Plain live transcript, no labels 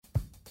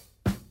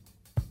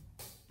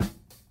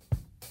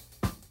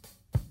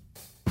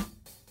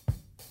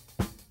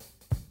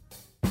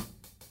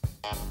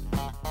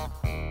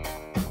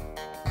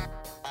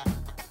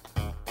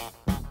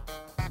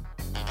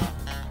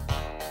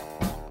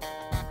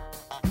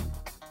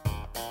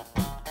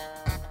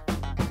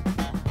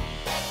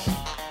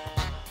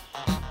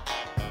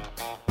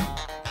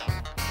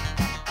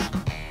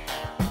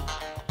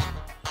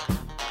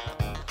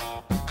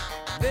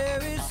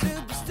Very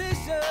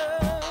superstitious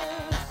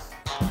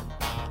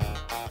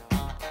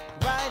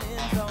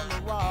writings on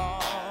the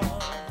wall.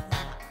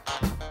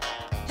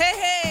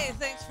 Hey,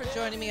 thanks for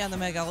joining me on the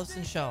Meg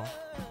Ellefson Show.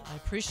 I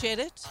appreciate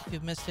it. If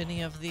you've missed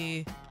any of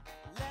the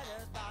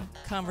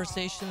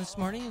conversation this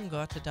morning, you can go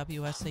out to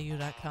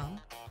WSAU.com.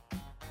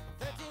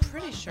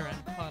 Pretty sure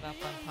I'm caught up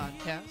on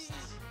podcasts.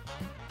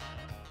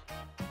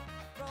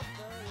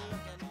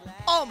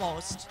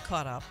 Almost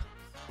caught up.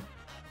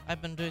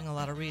 I've been doing a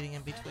lot of reading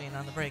in between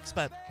on the breaks,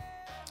 but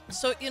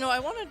so, I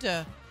wanted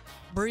to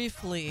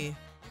briefly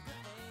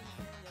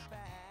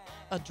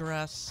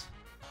address,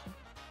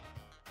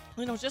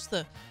 just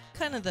the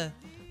kind of the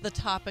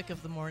topic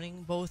of the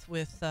morning, both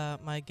with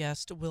my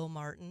guest, Will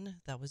Martin,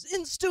 that was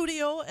in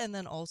studio, and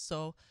then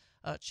also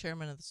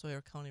chairman of the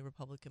Sawyer County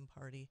Republican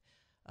Party,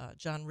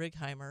 John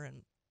Righeimer.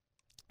 And,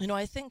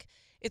 I think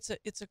it's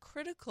a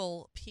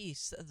critical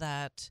piece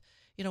that,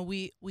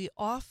 we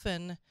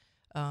often,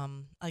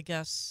 I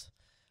guess,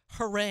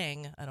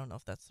 harangue, I don't know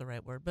if that's the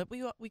right word, but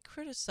we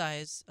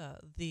criticize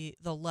the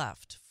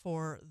left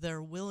for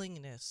their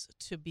willingness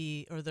to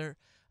be, or their,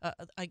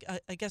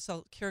 I guess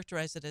I'll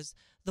characterize it as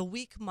the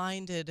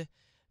weak-minded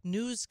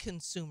news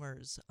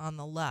consumers on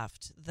the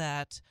left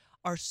that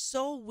are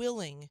so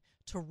willing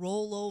to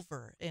roll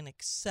over and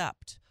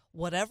accept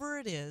whatever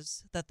it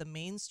is that the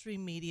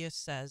mainstream media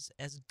says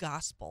as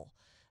gospel,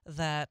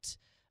 that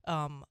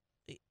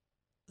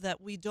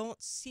we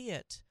don't see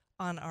it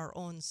on our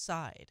own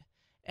side.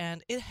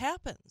 And it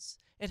happens,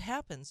 and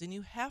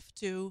you have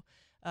to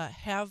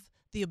have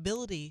the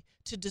ability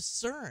to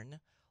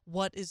discern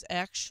what is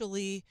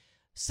actually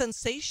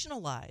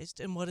sensationalized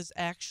and what is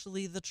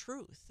actually the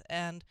truth.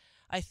 And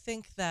I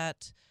think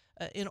that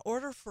in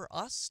order for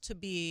us to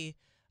be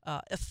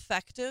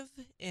effective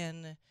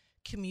in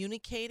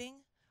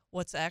communicating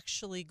what's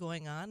actually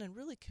going on and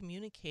really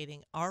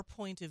communicating our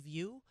point of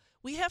view,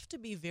 we have to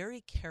be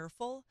very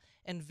careful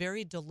and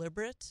very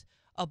deliberate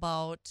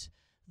about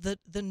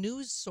the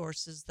news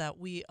sources that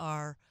we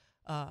are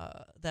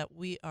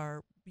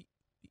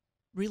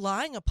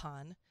relying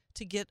upon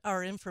to get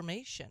our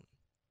information.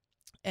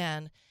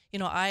 And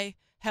I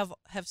have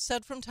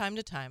said from time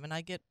to time, and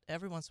I get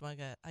every once in a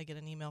while I get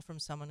an email from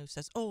someone who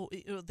says,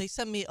 they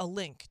send me a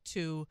link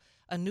to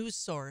a news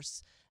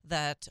source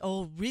that,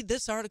 read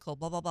this article,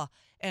 blah blah blah,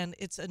 and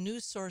it's a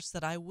news source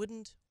that I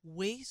wouldn't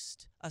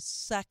waste a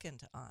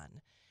second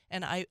on.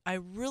 And I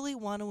really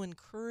want to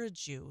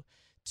encourage you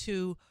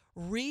to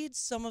read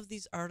some of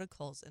these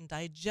articles and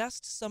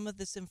digest some of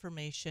this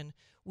information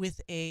with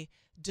a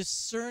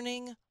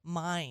discerning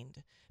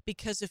mind.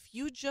 Because if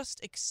you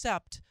just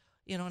accept,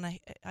 and I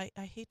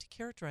hate to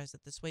characterize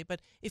it this way,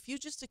 but if you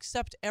just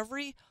accept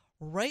every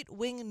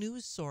right-wing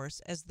news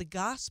source as the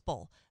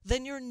gospel,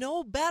 then you're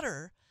no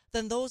better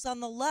than those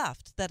on the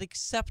left that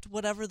accept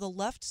whatever the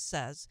left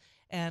says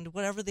and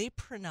whatever they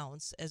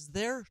pronounce as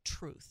their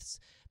truths.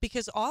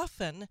 Because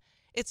often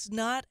it's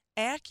not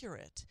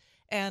accurate.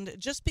 And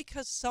just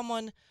because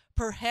someone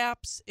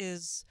perhaps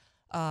is,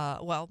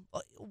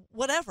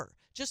 whatever,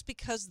 just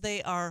because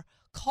they are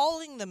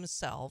calling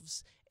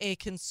themselves a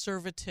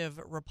conservative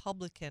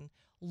Republican,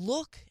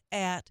 look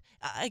at,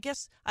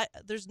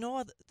 there's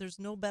no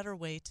better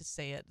way to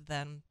say it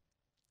than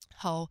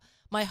how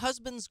my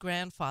husband's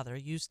grandfather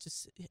used to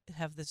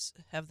have this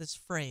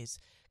phrase,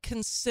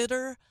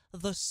 consider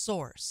the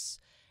source.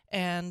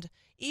 And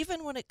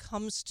even when it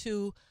comes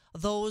to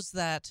those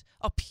that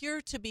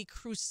appear to be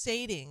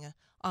crusading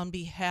on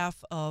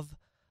behalf of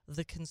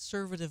the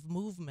conservative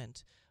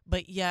movement,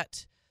 but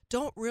yet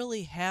don't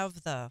really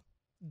have the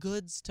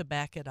goods to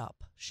back it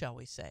up, shall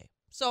we say.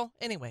 So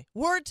anyway,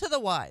 word to the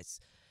wise.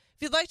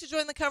 If you'd like to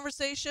join the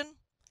conversation,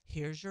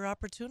 here's your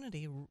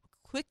opportunity.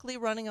 Quickly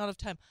running out of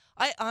time.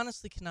 I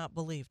honestly cannot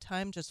believe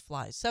time just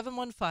flies.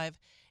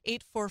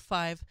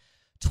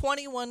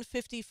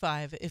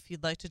 715-845-2155 if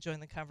you'd like to join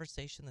the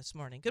conversation this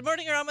morning. Good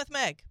morning, you're on with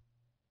Meg.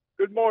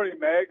 Good morning,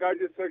 Meg. I'd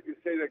just like to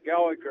say that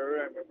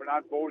Gallagher, and we're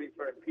not voting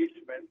for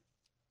impeachment,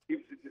 he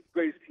was a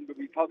disgrace to the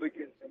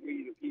Republicans and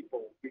we, the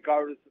people,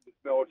 regardless of his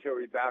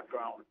military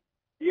background.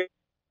 He is a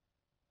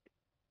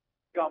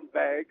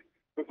scumbag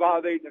for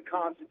violating the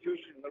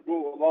Constitution and the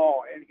rule of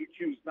law, and he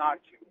chose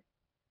not to.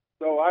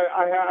 So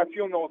I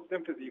feel no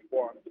sympathy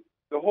for him.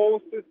 The whole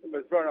system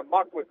is run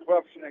amok with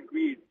corruption and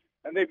greed,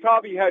 and they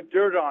probably had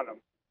dirt on him.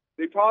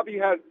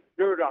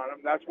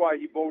 That's why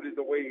he voted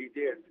the way he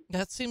did.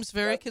 That seems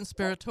very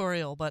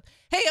conspiratorial, but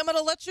hey, I'm going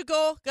to let you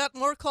go. Got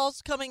more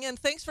calls coming in.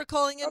 Thanks for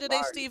calling in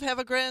today, Steve. Have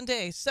a grand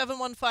day.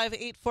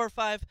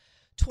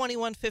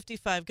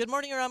 715-845-2155. Good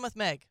morning, you're on with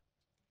Meg.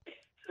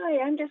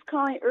 Hi, I'm just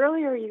calling.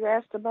 Earlier you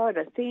asked about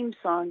a theme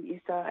song you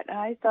thought.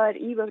 I thought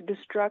Eve of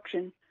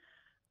Destruction.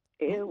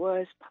 It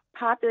was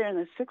popular in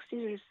the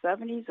 60s or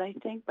 70s, I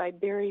think, by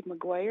Barry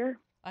McGuire.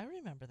 I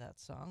remember that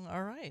song.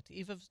 All right,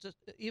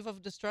 Eve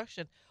of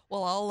Destruction.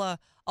 Well,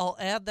 I'll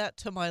add that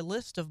to my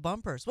list of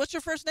bumpers. What's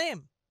your first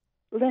name?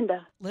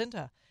 Linda.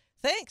 Linda.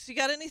 Thanks. You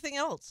got anything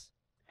else?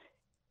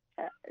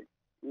 Uh,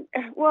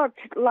 well,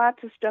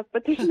 lots of stuff,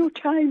 but there's no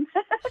time.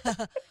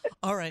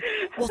 All right.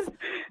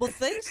 Well,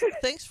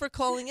 thanks for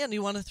calling in.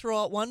 You want to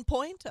throw out one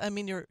point? I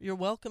mean, you're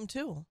welcome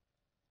to.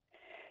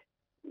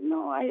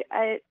 No,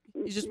 I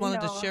You just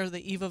wanted to no. share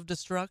the Eve of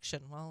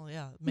Destruction. Well,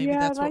 yeah, maybe Yeah,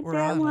 that's what like we're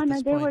that on one. at this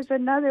And there point. was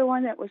another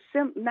one that was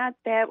not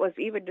that was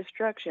even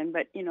destruction,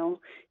 but you know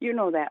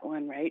that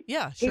one, right?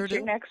 Yeah, sure Hate your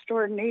do. next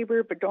door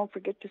neighbor, but don't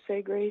forget to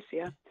say grace.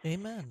 Yeah.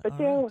 Amen. But All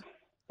there, right.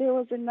 there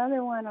was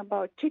another one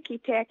about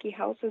ticky-tacky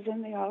houses,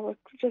 and they all look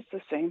just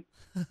the same.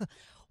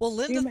 Well,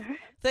 Do you Linda, remember?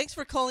 thanks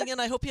for calling in.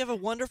 I hope you have a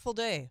wonderful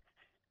day.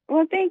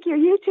 Well, thank you.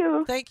 You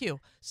too. Thank you.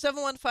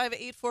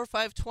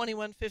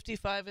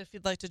 715-845-2155 if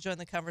you'd like to join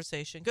the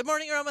conversation. Good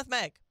morning, you're on with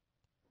Meg.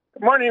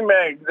 Good morning,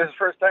 Meg. This is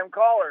first-time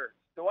caller,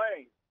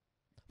 Dwayne.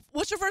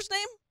 What's your first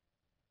name?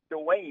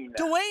 Dwayne.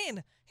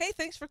 Dwayne. Hey,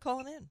 thanks for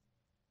calling in.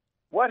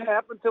 What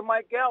happened to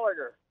Mike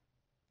Gallagher?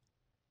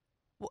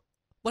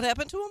 What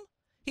happened to him?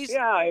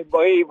 Yeah, he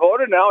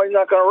voted now. He's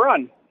not going to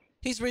run.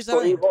 He's So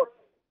resigned.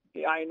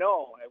 yeah, I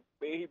know.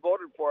 He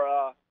voted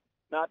for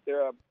not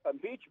their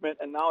impeachment,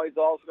 and now he's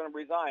also going to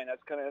resign.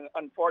 That's kind of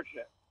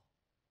unfortunate.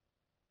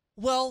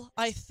 Well,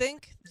 I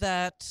think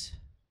that.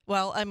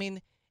 Well, I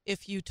mean,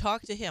 if you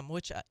talk to him,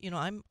 which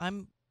I'm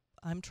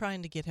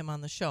trying to get him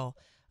on the show.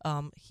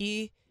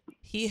 He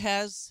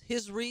has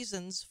his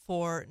reasons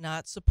for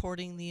not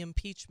supporting the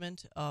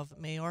impeachment of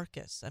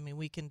Mayorkas. I mean,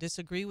 we can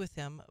disagree with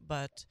him,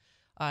 but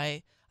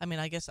I mean,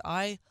 I guess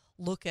I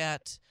look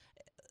at.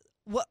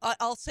 Well,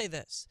 I'll say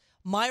this.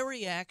 My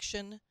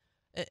reaction,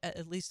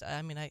 at least,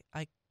 I mean, I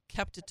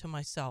kept it to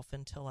myself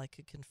until I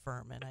could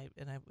confirm, and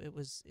it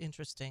was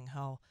interesting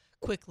how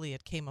quickly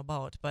it came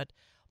about. But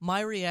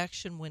my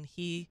reaction when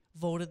he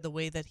voted the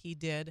way that he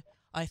did,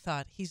 I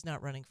thought he's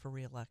not running for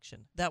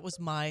re-election. That was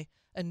my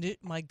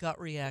gut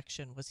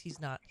reaction was he's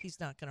not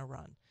going to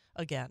run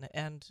again.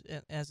 And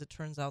as it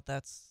turns out,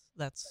 that's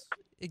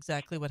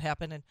exactly what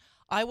happened. And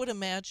I would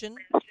imagine,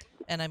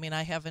 and I mean,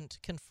 I haven't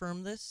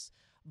confirmed this,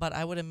 but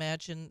I would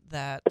imagine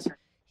that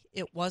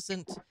it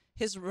wasn't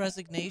his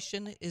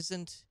resignation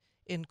isn't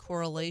in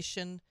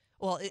correlation.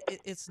 Well,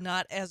 it's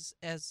not as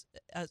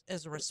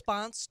a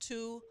response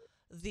to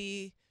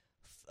the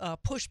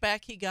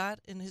pushback he got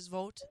in his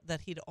vote,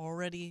 that he'd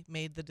already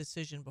made the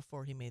decision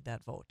before he made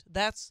that vote.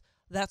 That's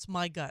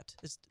my gut.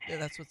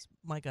 That's what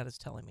my gut is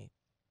telling me.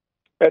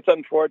 That's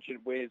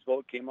unfortunate the way his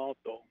vote came out,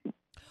 though.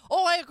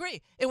 Oh, I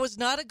agree. It was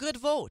not a good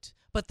vote,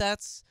 but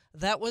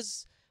that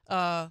was.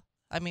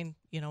 I mean,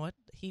 you know what?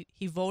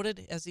 He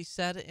voted, as he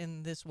said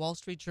in this Wall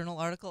Street Journal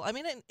article. I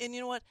mean, and you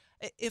know what?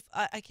 If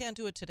I can't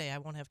do it today, I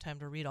won't have time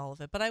to read all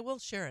of it, but I will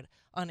share it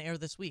on air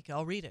this week.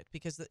 I'll read it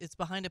because it's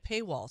behind a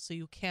paywall, so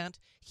you can't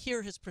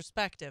hear his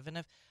perspective. And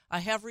if I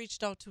have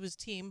reached out to his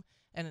team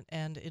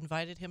and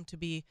invited him to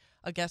be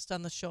a guest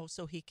on the show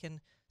so he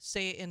can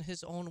say in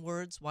his own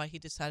words why he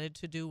decided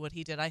to do what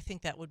he did. I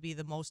think that would be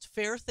the most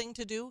fair thing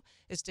to do,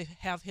 is to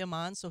have him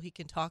on so he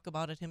can talk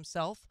about it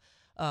himself.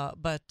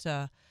 But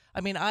I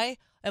mean, I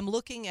am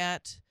looking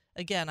at,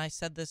 again, I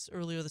said this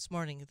earlier this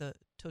morning, the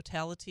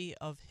totality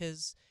of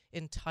his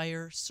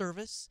entire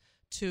service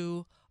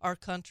to our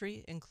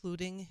country,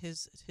 including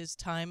his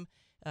time,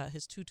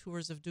 his 2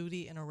 tours of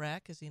duty in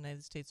Iraq as a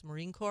United States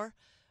Marine Corps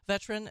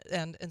veteran.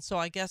 And so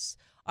I guess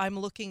I'm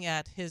looking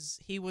at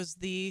he was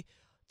the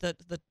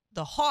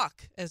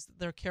hawk, as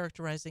they're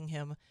characterizing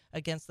him,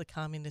 against the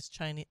Communist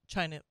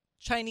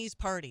Chinese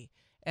Party.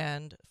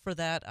 And for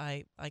that,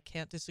 I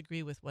can't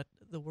disagree with what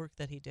the work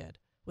that he did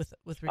with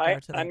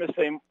regard to that. I'm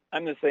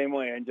the same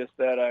way, and just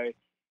that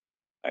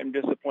I'm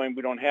disappointed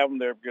we don't have him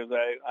there, because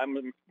I'm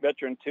a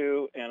veteran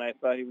too, and I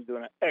thought he was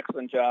doing an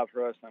excellent job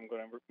for us. I'm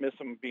going to miss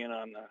him being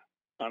on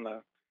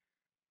the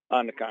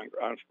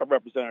Congress, a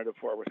representative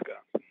for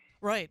Wisconsin.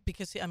 Right,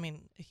 because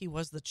he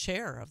was the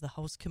chair of the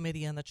House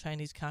Committee on the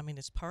Chinese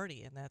Communist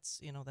Party, and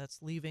that's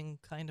leaving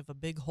kind of a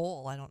big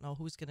hole. I don't know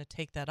who's going to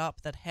take that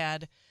up, that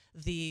had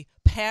the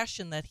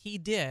passion that he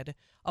did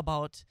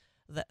about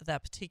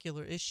that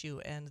particular issue,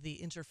 and the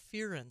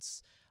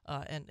interference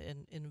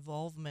and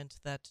involvement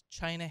that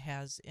China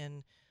has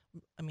in,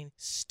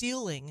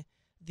 stealing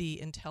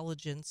the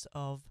intelligence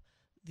of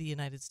the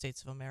United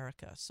States of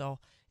America. So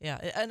yeah,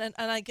 and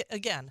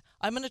again,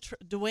 I'm gonna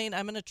Dwayne,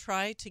 I'm gonna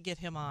try to get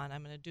him on.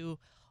 I'm gonna do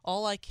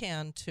all I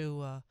can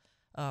to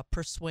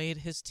persuade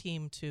his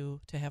team to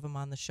have him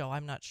on the show.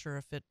 I'm not sure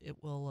if it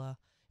will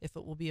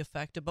be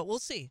effective, but we'll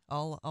see.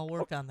 I'll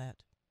work on that.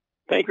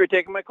 Thank you for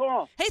taking my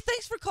call. Hey,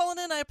 thanks for calling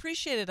in. I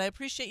appreciate it. I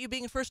appreciate you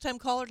being a first-time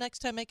caller. Next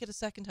time, make it a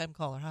second-time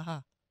caller.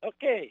 Haha.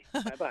 Okay.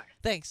 Bye-bye.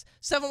 Thanks.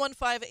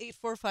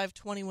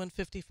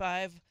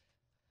 715-845-2155.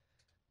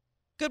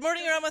 Good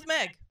morning. You're on with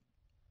Meg.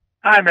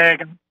 Hi,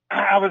 Megan.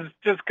 I was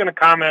just going to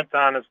comment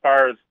on, as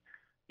far as,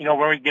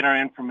 where we get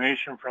our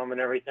information from and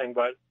everything,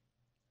 but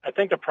I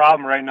think the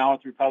problem right now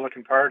with the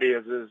Republican Party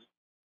is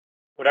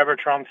whatever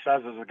Trump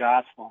says is the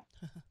gospel.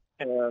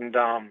 And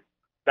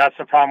that's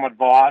the problem with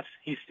Voss.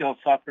 He's still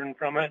suffering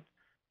from it.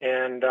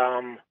 And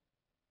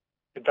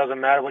it doesn't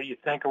matter what you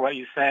think or what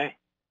you say.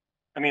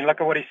 I mean,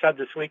 look at what he said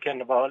this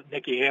weekend about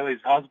Nikki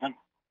Haley's husband,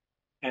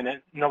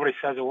 and nobody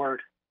says a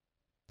word.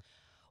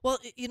 Well,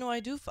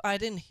 I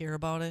didn't hear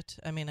about it.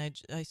 I mean, I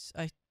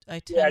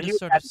tend to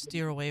sort of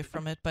steer away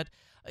from it. But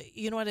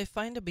you know what I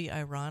find to be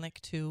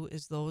ironic too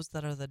is those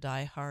that are the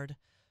diehard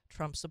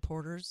Trump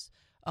supporters.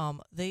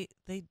 They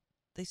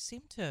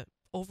seem to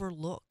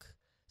overlook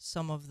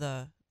some of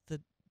the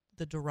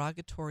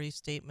derogatory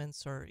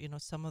statements, or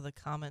some of the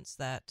comments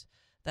that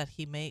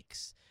he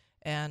makes,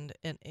 and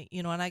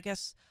I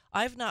guess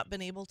I've not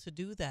been able to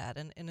do that,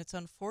 and it's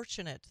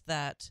unfortunate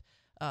that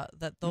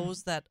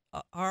those that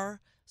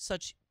are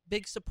such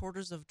big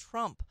supporters of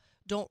Trump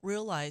don't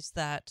realize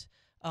that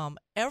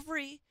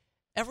every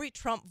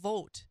Trump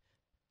vote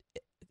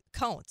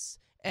counts,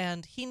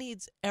 and he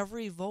needs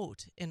every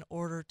vote in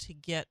order to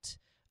get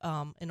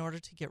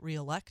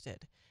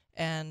reelected.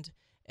 And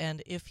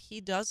if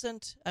he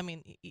doesn't, I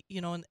mean,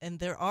 and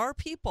there are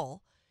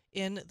people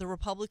in the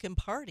Republican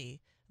Party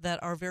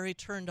that are very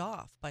turned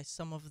off by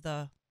some of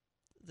the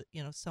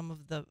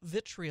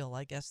vitriol,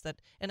 I guess,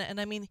 that, and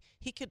I mean,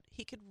 he could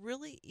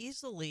really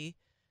easily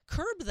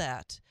curb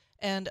that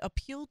and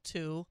appeal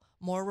to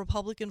more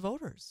Republican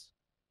voters.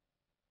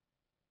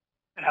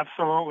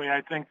 Absolutely.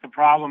 I think the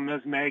problem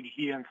is, Meg,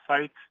 he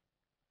incites,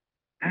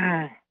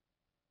 and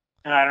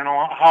I don't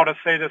know how to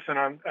say this in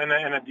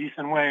a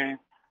decent way,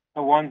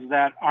 the ones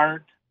that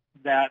aren't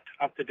that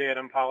up to date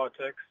in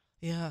politics.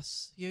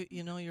 Yes,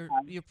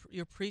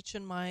 you're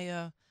preaching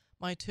my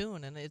my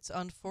tune, and it's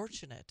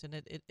unfortunate,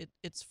 and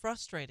it's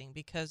frustrating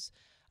because,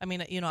 I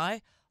mean,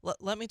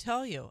 let me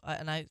tell you,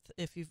 and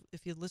if you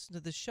listen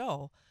to the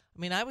show, I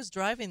mean, I was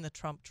driving the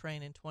Trump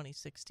train in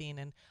 2016,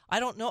 and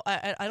I don't know,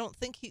 I don't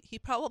think he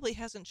probably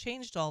hasn't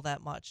changed all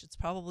that much. It's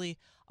probably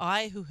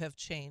I who have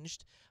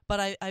changed,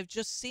 but I've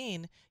just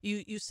seen,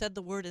 you said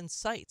the word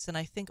incites, and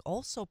I think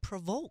also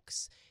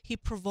provokes. He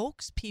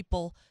provokes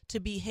people to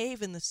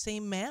behave in the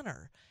same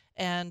manner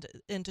and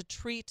to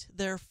treat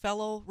their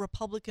fellow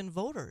Republican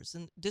voters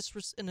in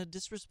a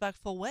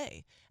disrespectful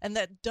way. And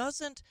that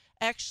doesn't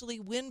actually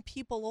win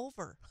people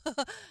over.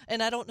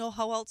 And I don't know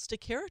how else to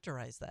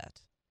characterize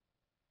that.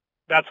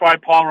 That's why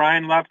Paul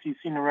Ryan left. He's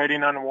seen the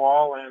writing on the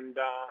wall, and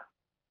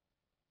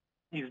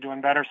he's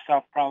doing better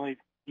stuff, probably,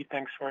 he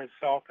thinks, for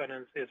himself and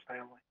his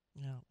family.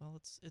 Yeah,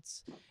 well,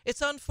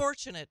 it's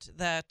unfortunate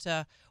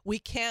that we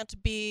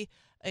can't be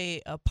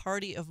a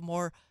party of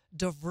more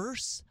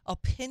diverse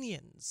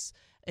opinions,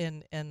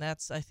 and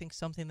that's, I think,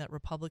 something that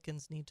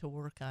Republicans need to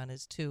work on,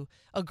 is to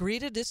agree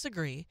to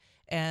disagree,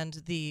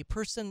 and the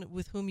person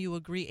with whom you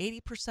agree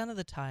 80% of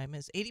the time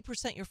is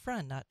 80% your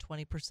friend, not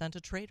 20%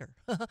 a traitor.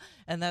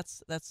 And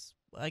that's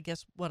I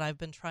guess what I've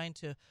been trying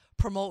to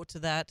promote, to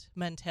that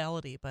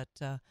mentality, but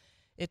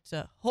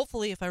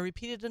hopefully, if I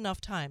repeat it enough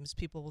times,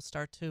 people will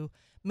start to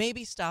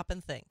maybe stop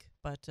and think.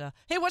 But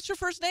hey, what's your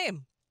first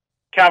name?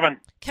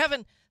 Kevin.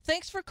 Kevin,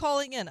 thanks for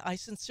calling in. I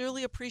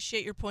sincerely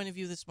appreciate your point of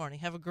view this morning.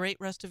 Have a great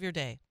rest of your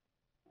day.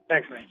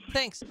 Thanks, mate.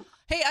 Thanks.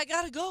 Hey, I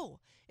gotta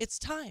go. It's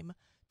time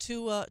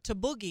to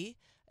boogie,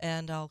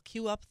 and I'll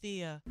cue up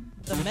the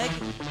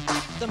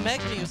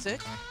Meg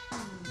music.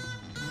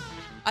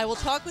 I will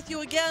talk with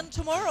you again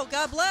tomorrow.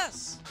 God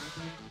bless.